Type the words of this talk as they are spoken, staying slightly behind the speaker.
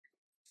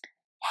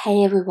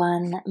Hey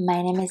everyone,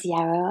 my name is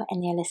Yarrow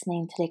and you're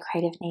listening to the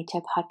Creative Nature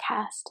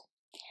podcast.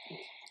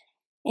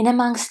 In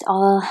amongst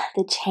all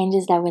the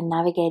changes that we're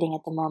navigating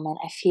at the moment,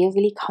 I feel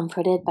really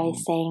comforted by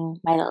saying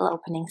my little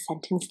opening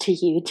sentence to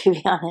you, to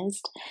be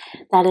honest.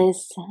 That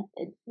is,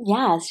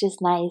 it's just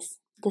nice.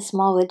 The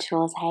small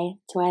rituals, hey,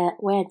 it's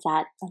where it's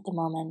at the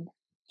moment.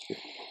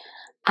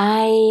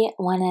 I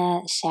want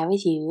to share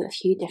with you a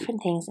few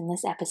different things in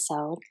this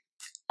episode.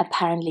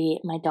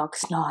 Apparently, my dog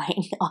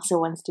snoring also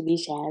wants to be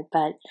shared,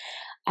 but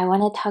I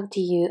want to talk to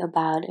you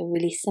about a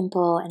really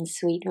simple and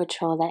sweet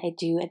ritual that I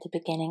do at the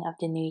beginning of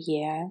the new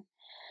year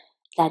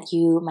that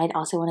you might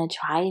also want to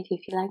try if you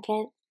feel like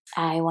it.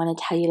 I want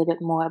to tell you a little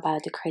bit more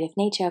about the Creative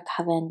Nature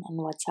Coven and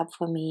what's up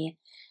for me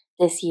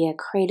this year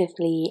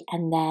creatively,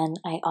 and then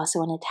I also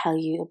want to tell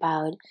you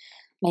about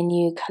my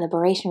new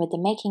collaboration with the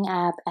Making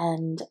app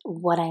and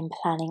what I'm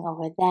planning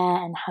over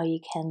there and how you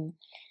can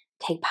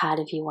take part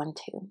if you want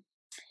to.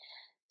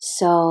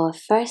 So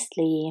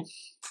firstly,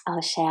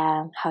 I'll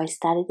share how I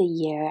started the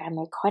year. I'm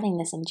recording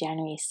this on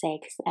January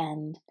 6th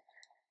and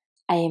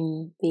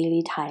I'm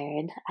really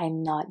tired.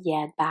 I'm not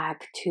yet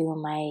back to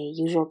my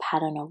usual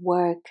pattern of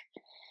work,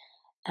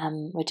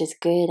 which is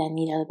good. I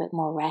need a little bit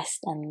more rest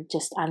and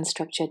just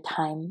unstructured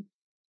time.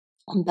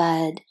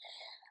 But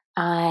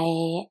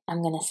I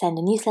am going to send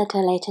a newsletter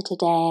later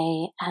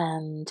today,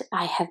 and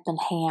I have been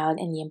hanging out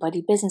in the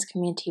Embodied Business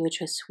community, which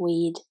was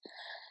sweet.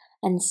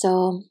 And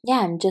so,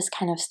 I'm just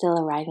kind of still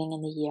arriving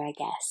in the year, I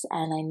guess.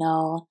 And I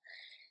know,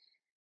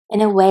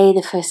 in a way,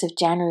 the 1st of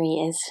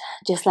January is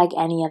just like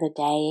any other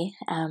day.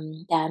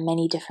 There are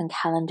many different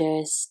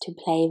calendars to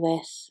play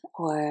with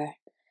or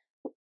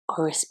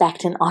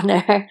respect and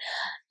honor.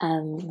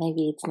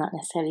 Maybe it's not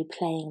necessarily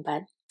playing,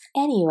 but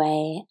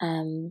anyway,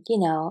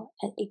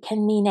 it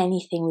can mean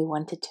anything we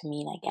want it to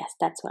mean, I guess.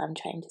 That's what I'm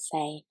trying to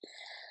say.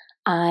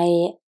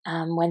 I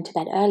went to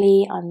bed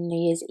early on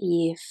New Year's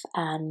Eve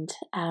and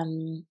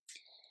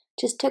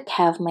just took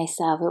care of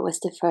myself. It was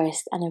the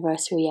first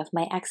anniversary of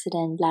my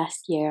accident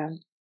last year,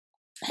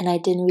 and I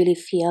didn't really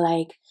feel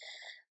like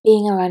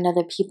being around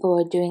other people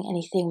or doing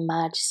anything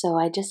much, so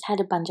I just had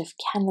a bunch of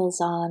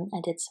candles on. I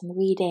did some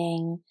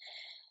reading.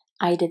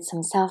 I did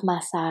some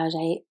self-massage.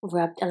 I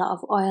rubbed a lot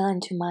of oil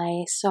into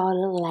my sore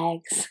little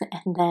legs,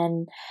 and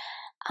then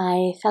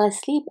I fell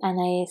asleep and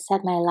I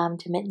set my alarm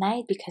to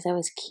midnight because I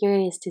was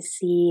curious to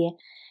see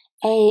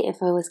A, if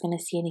I was going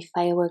to see any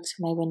fireworks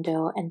from my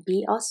window, and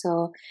B,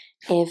 also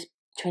if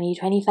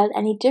 2020 felt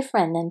any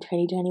different than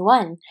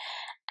 2021.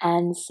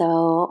 And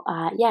so,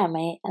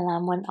 my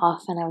alarm went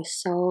off and I was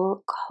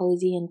so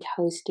cozy and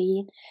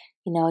toasty.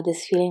 You know,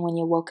 this feeling when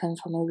you're woken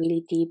from a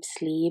really deep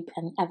sleep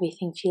and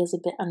everything feels a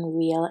bit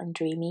unreal and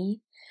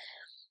dreamy.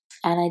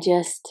 And I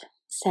just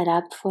sat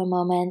up for a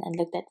moment and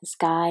looked at the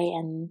sky,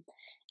 and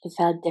it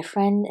felt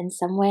different in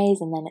some ways,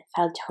 and then it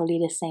felt totally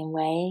the same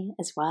way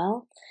as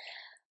well.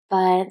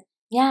 But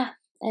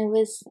it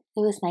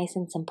was nice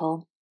and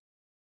simple.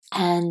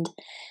 And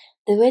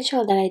the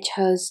ritual that I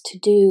chose to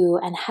do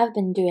and have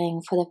been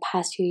doing for the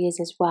past few years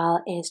as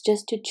well is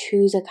just to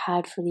choose a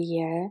card for the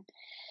year.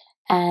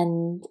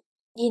 And,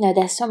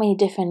 there's so many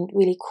different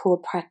really cool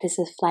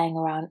practices flying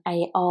around.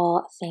 I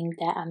all think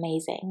they're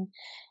amazing.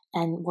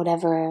 And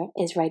whatever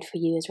is right for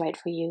you is right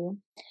for you.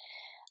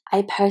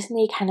 I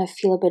personally kind of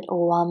feel a bit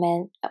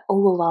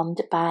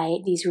overwhelmed by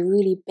these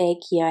really big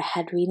year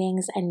ahead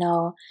readings. I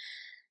know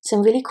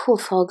some really cool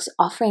folks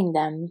offering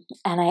them,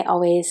 and I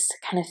always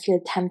kind of feel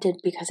tempted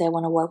because I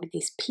want to work with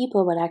these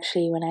people, but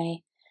actually when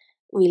I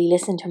really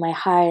listen to my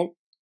heart,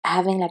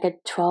 having like a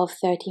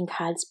 12-13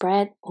 card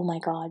spread, oh my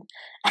god.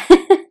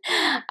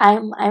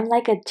 I'm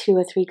like a 2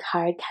 or 3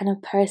 card kind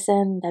of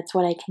person. That's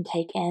what I can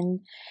take in,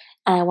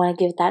 and I want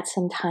to give that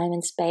some time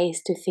and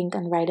space to think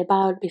and write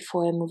about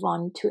before I move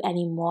on to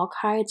any more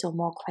cards or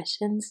more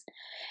questions.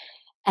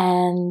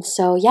 And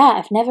so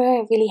I've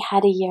never really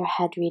had a year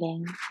ahead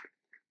reading.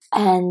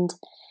 And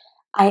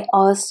I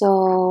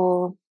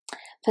also,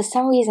 for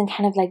some reason,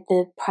 kind of like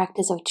the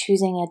practice of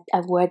choosing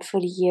a word for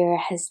the year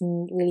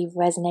hasn't really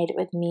resonated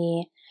with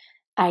me.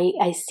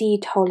 I see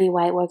totally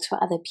why it works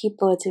for other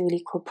people. It's a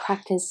really cool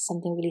practice,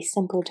 something really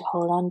simple to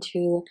hold on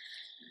to.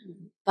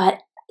 But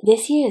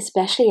this year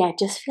especially, I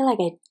just feel like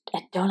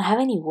I don't have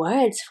any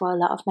words for a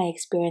lot of my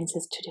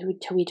experiences,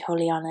 to be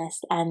totally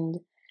honest.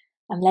 And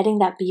I'm letting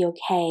that be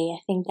okay. I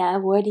think there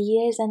are wordy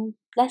years and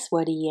less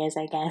wordy years,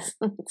 I guess.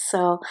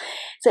 So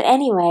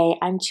anyway,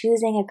 I'm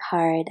choosing a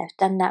card. I've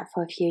done that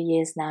for a few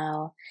years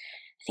now.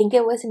 I think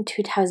it was in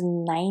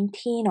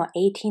 2019 or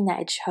 18 that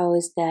I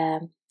chose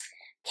the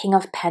King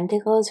of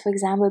Pentacles, for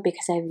example,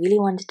 because I really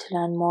wanted to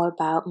learn more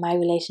about my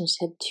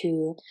relationship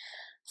to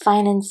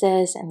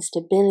finances and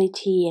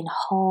stability and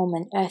home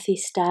and earthy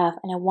stuff.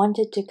 And I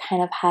wanted to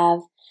kind of have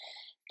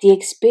the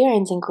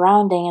experience and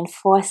grounding and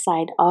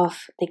foresight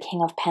of the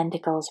King of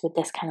Pentacles with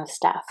this kind of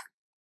stuff.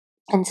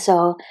 And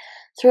so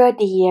throughout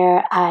the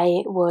year,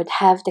 I would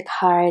have the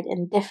card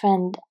in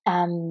different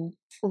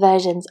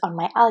versions on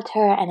my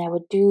altar, and I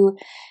would do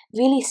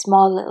really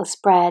small little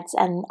spreads.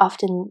 And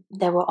often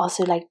there were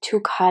also like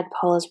 2 card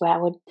pulls where I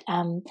would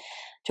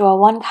draw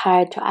one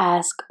card to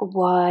ask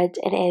what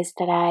it is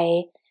that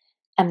I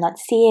am not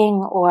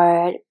seeing,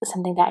 or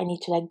something that I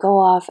need to let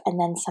go of, and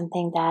then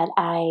something that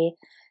I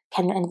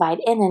can invite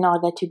in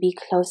order to be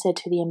closer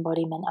to the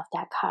embodiment of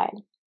that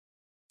card.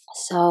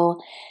 So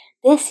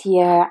this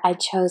year I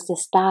chose the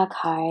Star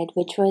card,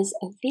 which was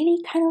a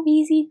really kind of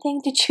easy thing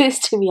to choose,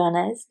 to be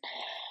honest.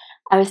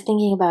 I was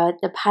thinking about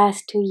the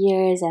past 2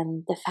 years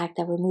and the fact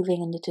that we're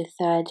moving into the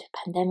third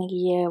pandemic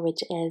year,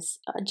 which is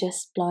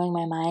just blowing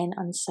my mind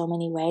on so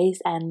many ways.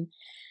 And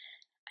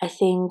I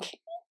think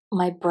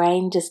my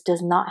brain just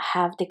does not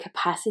have the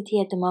capacity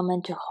at the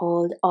moment to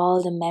hold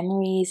all the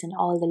memories and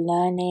all the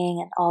learning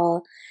and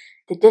all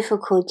the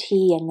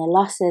difficulty and the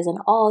losses and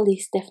all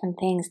these different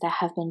things that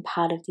have been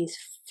part of these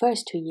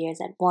first 2 years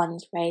at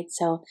once, right?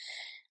 So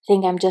I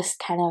think I'm just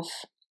kind of,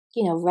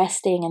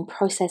 resting and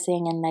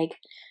processing and like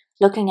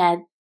looking at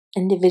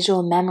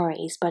individual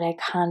memories, but I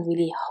can't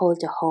really hold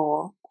the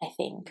whole, I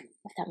think,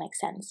 if that makes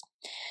sense.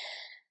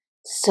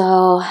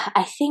 So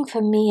I think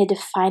for me, a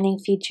defining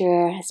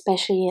feature,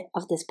 especially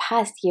of this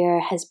past year,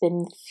 has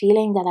been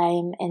feeling that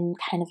I'm in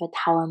kind of a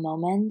tower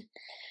moment,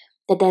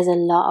 that there's a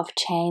lot of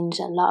change,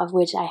 a lot of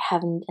which I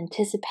haven't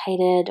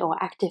anticipated or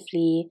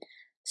actively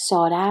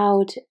sought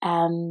out,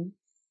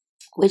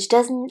 which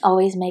doesn't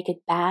always make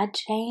it bad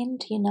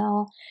change,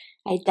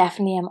 I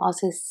definitely am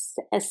also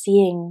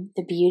seeing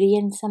the beauty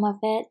in some of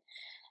it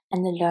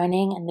and the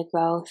learning and the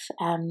growth,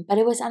 but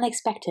it was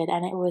unexpected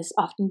and it was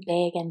often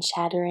big and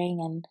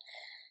shattering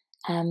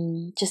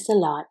and just a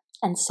lot.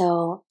 And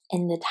so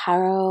in the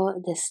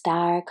tarot, the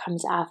Star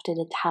comes after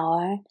the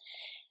Tower.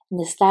 And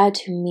the Star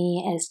to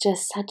me is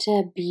just such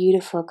a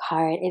beautiful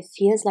card. It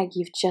feels like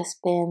you've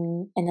just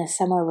been in a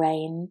summer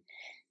rain.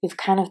 You've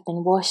kind of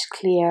been washed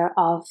clear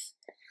of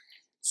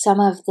some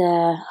of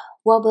the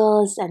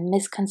wobbles and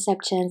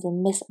misconceptions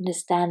and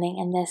misunderstanding.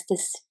 And there's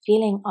this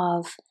feeling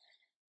of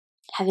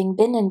having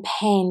been in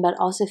pain, but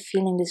also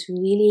feeling this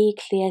really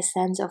clear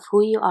sense of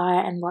who you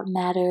are and what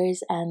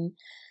matters and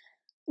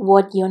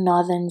what your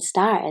Northern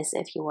Star is,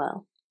 if you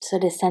will. So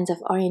this sense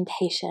of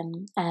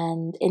orientation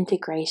and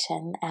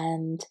integration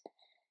and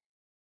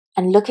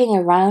looking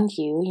around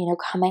you,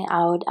 coming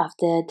out of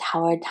the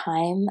Tower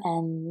time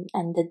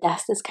and the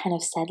dust is kind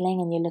of settling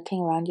and you're looking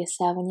around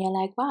yourself and you're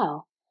like,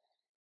 wow,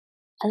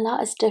 a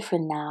lot is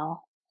different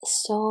now.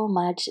 So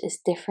much is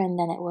different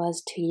than it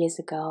was 2 years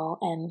ago.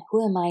 And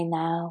who am I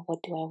now? What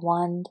do I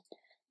want?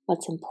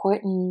 What's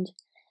important?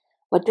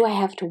 What do I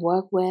have to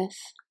work with?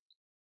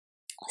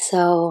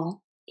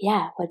 So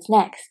yeah, what's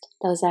next?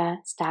 Those are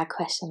Star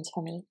questions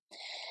for me.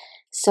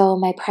 So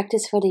my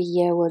practice for the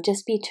year will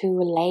just be to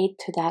relate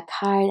to that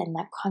card and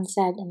that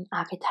concept and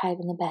archetype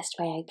in the best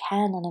way I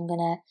can. And I'm going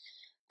to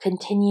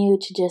continue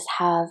to just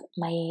have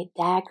my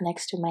deck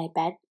next to my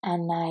bed,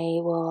 and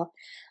I will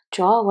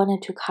draw 1 or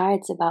 2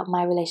 cards about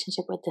my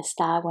relationship with the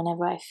Star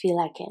whenever I feel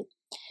like it.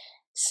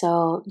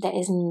 So there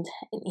isn't,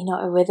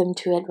 a rhythm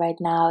to it right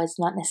now. It's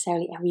not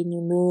necessarily every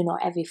new moon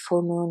or every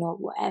full moon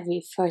or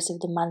every first of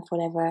the month,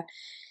 whatever.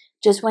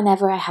 Just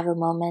whenever I have a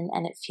moment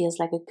and it feels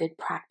like a good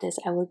practice,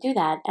 I will do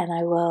that. And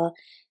I will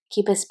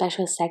keep a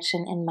special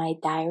section in my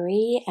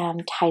diary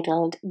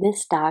titled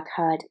This Star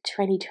Card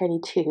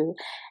 2022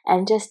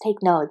 and just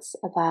take notes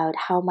about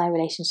how my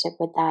relationship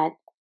with that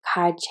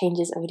card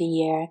changes over the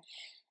year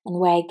and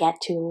where I get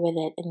to with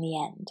it in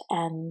the end.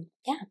 And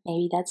yeah,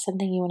 maybe that's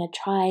something you want to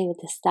try with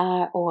the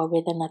Star or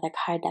with another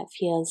card that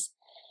feels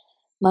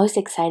most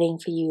exciting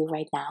for you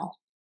right now.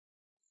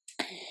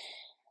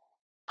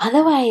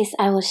 Otherwise,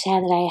 I will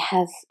share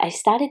that I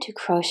started to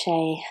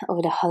crochet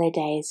over the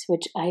holidays,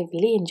 which I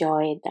really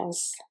enjoyed. That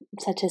was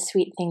such a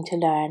sweet thing to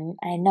learn.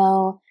 I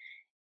know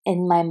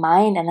in my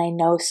mind, and I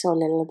know so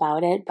little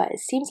about it, but it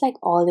seems like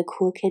all the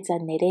cool kids are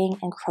knitting,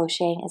 and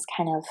crocheting is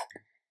kind of,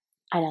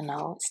 I don't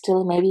know,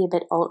 still maybe a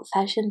bit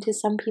old-fashioned to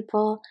some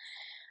people.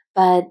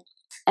 But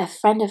a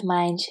friend of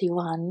mine,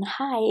 Shiwan,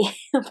 hi,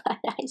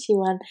 hi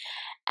Shiwan,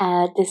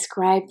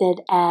 described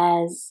it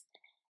as,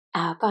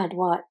 oh God,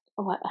 what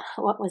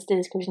was the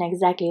description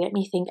exactly? Let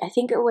me think. I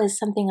think it was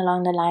something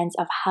along the lines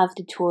of have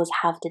the tools,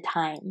 have the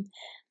time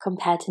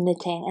compared to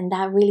knitting. And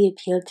that really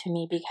appealed to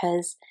me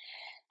because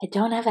I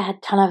don't have a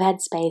ton of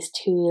headspace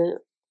to,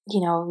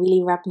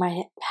 really wrap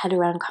my head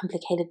around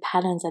complicated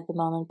patterns at the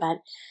moment. But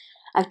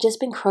I've just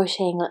been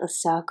crocheting little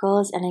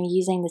circles and I'm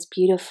using this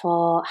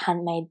beautiful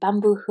handmade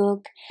bamboo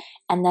hook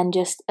and then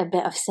just a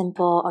bit of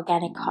simple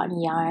organic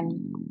cotton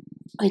yarn,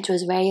 which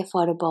was very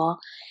affordable.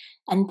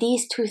 And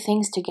these 2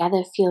 things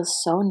together feel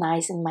so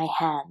nice in my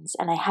hands.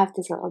 And I have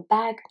this little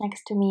bag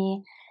next to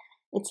me.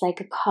 It's like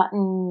a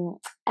cotton,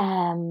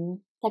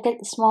 like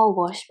a small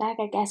wash bag,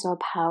 I guess, or a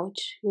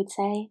pouch, you would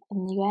say,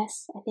 in the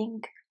US, I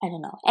think. I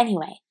don't know.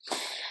 Anyway,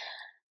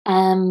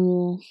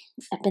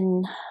 I've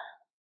been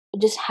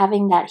just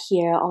having that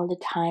here all the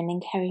time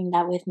and carrying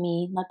that with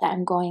me. Not that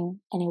I'm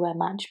going anywhere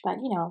much, but,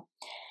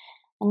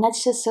 and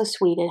that's just so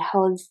sweet. It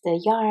holds the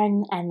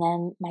yarn and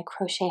then my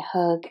crochet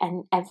hook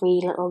and every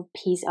little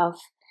piece of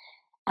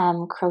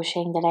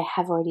crocheting that I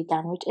have already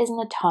done, which isn't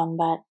a ton,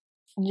 but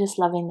I'm just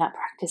loving that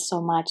practice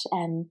so much.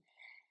 And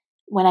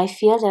when I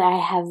feel that I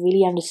have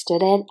really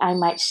understood it, I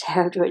might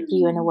share it with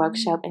you in a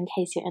workshop in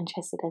case you're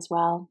interested as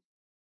well.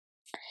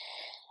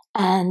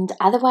 And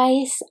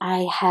otherwise,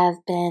 I have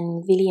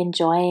been really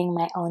enjoying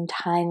my own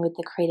time with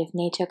the Creative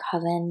Nature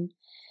Coven.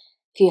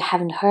 If you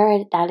haven't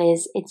heard, that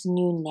is its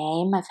new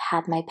name. I've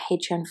had my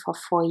Patreon for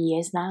 4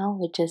 years now,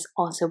 which is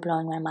also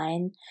blowing my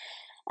mind.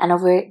 And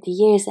over the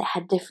years, it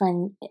had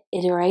different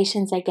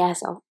iterations, I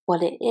guess, of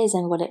what it is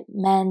and what it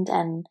meant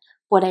and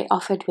what I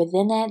offered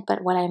within it.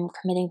 But what I'm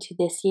committing to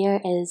this year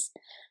is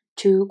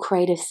 2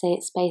 creative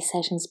space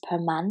sessions per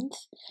month.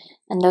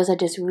 And those are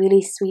just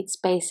really sweet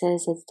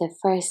spaces. It's the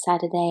first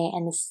Saturday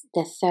and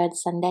the third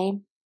Sunday.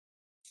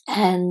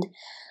 And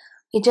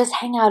we just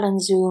hang out on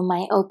Zoom.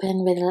 I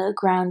open with a little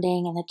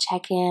grounding and a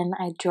check-in.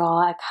 I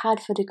draw a card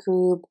for the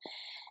group.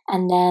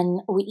 And then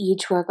we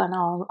each work on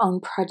our own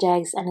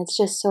projects. And it's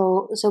just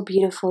so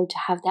beautiful to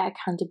have that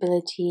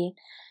accountability.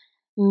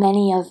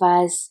 Many of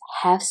us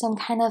have some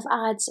kind of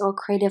arts or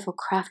creative or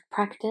craft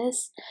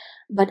practice,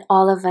 but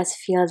all of us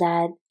feel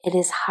that it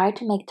is hard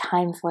to make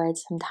time for it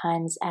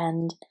sometimes.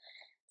 And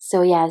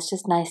so, yeah, it's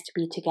just nice to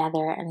be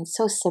together, and it's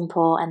so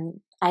simple.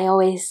 And I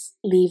always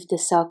leave the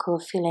circle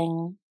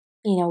feeling,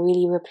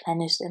 really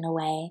replenished in a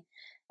way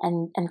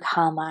and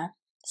calmer.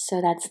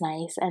 So that's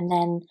nice. And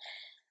then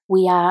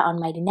we are on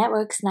Mighty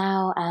Networks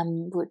now,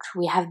 which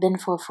we have been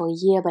for a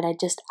year, but I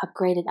just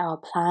upgraded our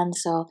plan.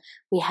 So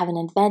we have an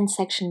event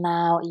section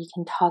now. You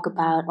can talk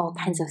about all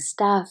kinds of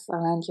stuff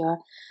around your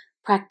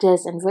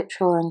practice and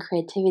ritual and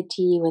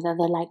creativity with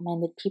other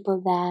like-minded people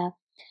there.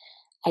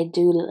 I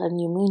do little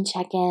new moon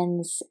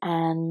check-ins,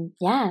 and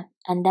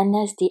then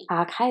there's the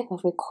archive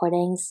of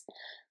recordings,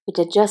 which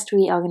are just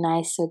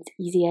reorganized so it's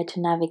easier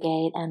to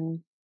navigate.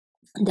 And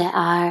there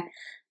are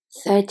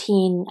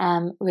 13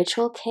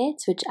 ritual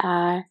kits, which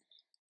are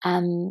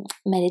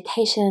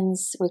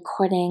meditations,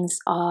 recordings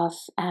of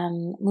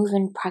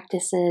movement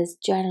practices,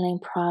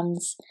 journaling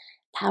prompts,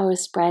 tarot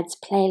spreads,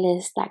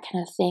 playlists, that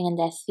kind of thing, and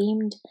they're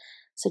themed.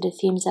 So the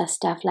themes are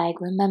stuff like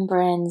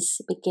remembrance,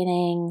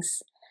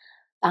 beginnings,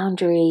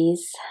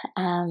 boundaries,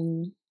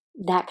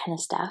 that kind of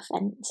stuff.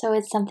 And so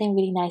it's something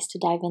really nice to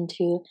dive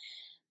into.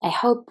 I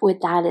hope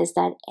with that is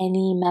that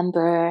any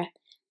member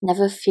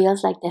never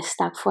feels like they're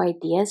stuck for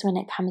ideas when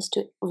it comes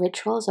to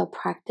rituals or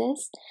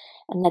practice,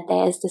 and that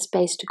there is the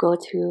space to go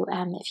to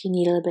if you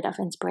need a little bit of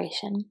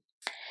inspiration.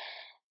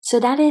 So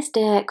that is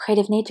the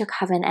Creative Nature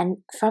Coven, and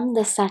from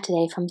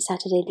Saturday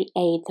the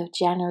 8th of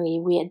January,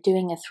 we are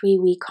doing a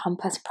 3-week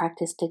compass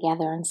practice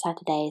together on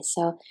Saturday.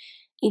 So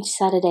each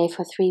Saturday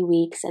for 3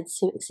 weeks at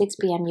 6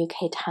 p.m.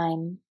 UK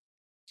time,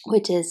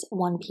 which is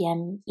 1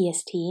 p.m.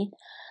 EST,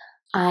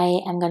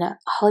 I am going to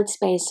hold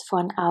space for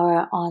an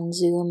hour on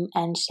Zoom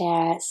and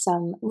share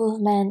some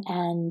movement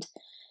and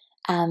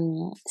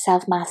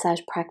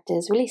self-massage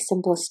practice, really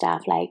simple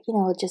stuff like,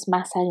 just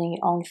massaging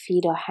your own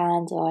feet or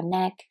hands or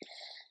neck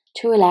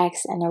to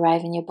relax and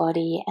arrive in your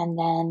body. And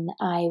then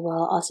I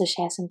will also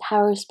share some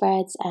tarot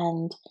spreads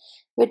and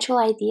ritual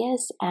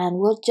ideas, and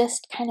we'll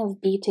just kind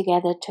of be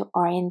together to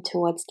orient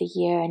towards the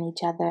year and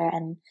each other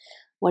and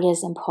what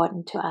is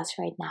important to us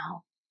right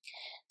now.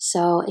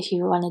 So if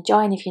you want to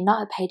join, if you're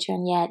not a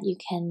Patreon yet, you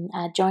can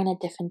join at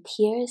different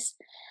tiers.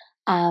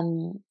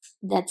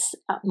 That's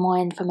more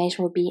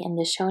information will be in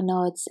the show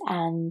notes,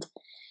 and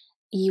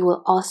you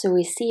will also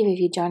receive, if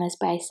you join us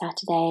by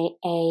Saturday,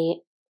 a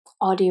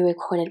audio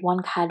recorded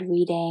 1-card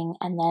reading,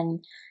 and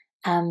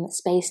then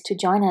space to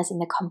join us in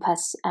the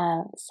compass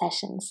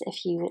sessions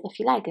if you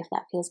like, if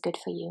that feels good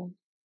for you.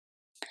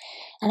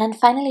 And then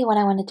finally, what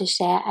I wanted to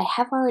share, I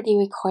have already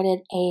recorded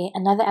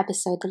another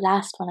episode, the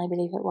last one I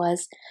believe it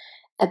was,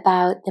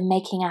 about the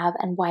Making App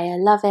and why I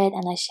love it,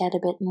 and I shared a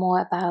bit more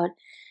about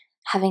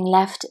having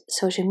left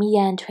social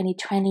media in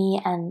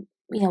 2020 and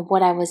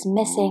what I was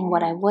missing,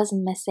 what I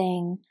wasn't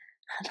missing.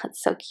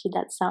 That's so cute,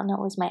 that sound. That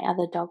was my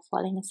other dog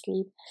falling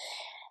asleep.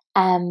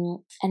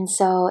 And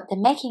so the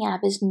Making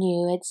App is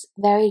new. It's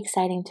very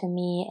exciting to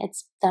me.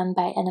 It's done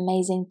by an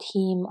amazing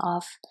team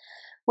of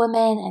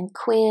women and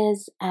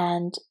queers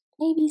and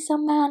maybe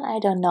some men, I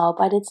don't know,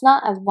 but it's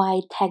not a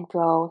white tech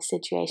bro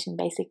situation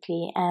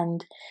basically.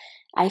 And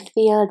I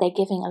feel they're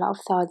giving a lot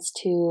of thoughts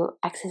to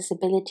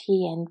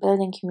accessibility and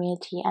building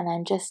community, and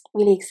I'm just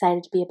really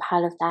excited to be a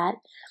part of that.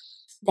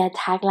 Their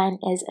tagline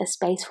is a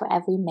space for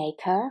every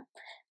maker,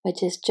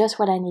 which is just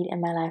what I need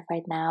in my life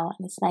right now.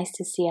 And it's nice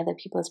to see other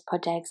people's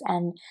projects,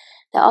 and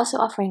they're also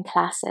offering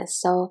classes.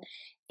 So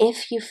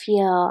if you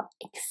feel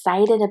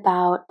excited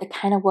about the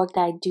kind of work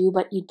that I do,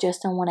 but you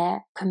just don't want to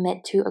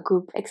commit to a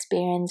group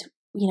experience,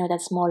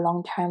 that's more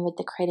long-term with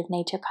the Creative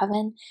Nature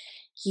Coven,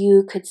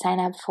 you could sign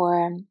up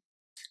for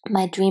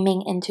my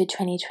Dreaming into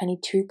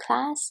 2022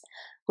 class,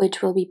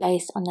 which will be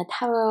based on the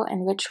tarot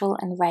and ritual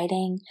and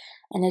writing.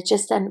 And it's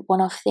just a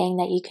one-off thing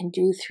that you can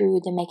do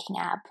through the Making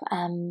App.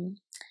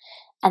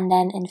 And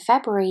then in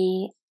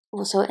February,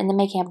 so in the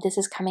Making App, this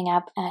is coming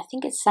up, I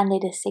think it's Sunday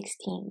the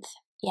 16th.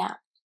 Yeah,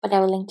 but I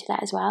will link to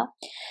that as well.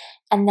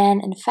 And then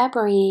in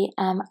February,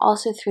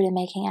 also through the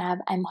Making App,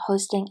 I'm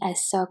hosting a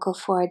circle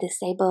for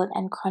disabled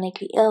and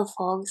chronically ill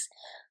folks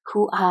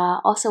who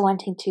are also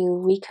wanting to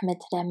recommit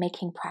to their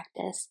making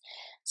practice.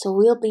 So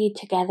we'll be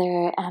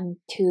together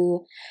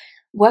to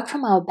work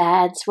from our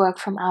beds, work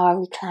from our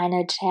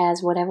recliner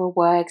chairs, whatever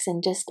works.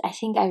 And just, I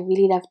think I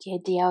really love the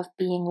idea of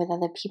being with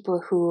other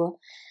people who,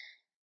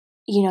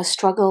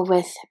 struggle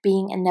with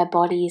being in their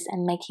bodies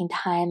and making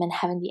time and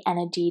having the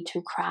energy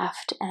to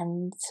craft.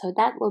 And so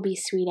that will be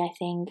sweet, I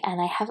think. And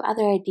I have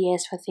other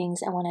ideas for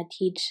things I want to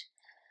teach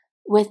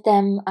with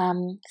them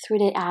through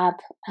the app.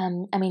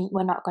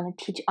 We're not going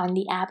to teach on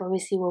the app,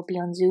 obviously we'll be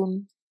on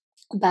Zoom,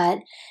 but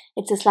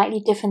it's a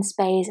slightly different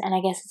space, and I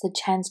guess it's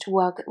a chance to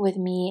work with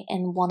me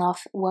in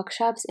one-off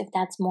workshops if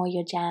that's more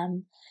your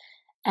jam.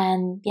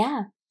 And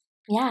yeah,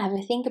 have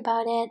a think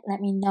about it. Let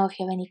me know if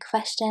you have any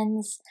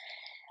questions.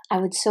 I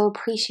would so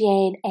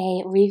appreciate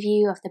a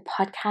review of the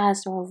podcast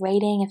or a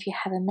rating if you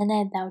have a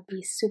minute. That would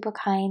be super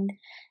kind.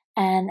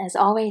 And as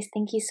always,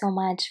 thank you so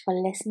much for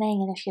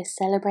listening. And if you're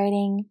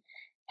celebrating,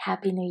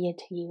 Happy New Year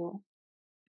to you.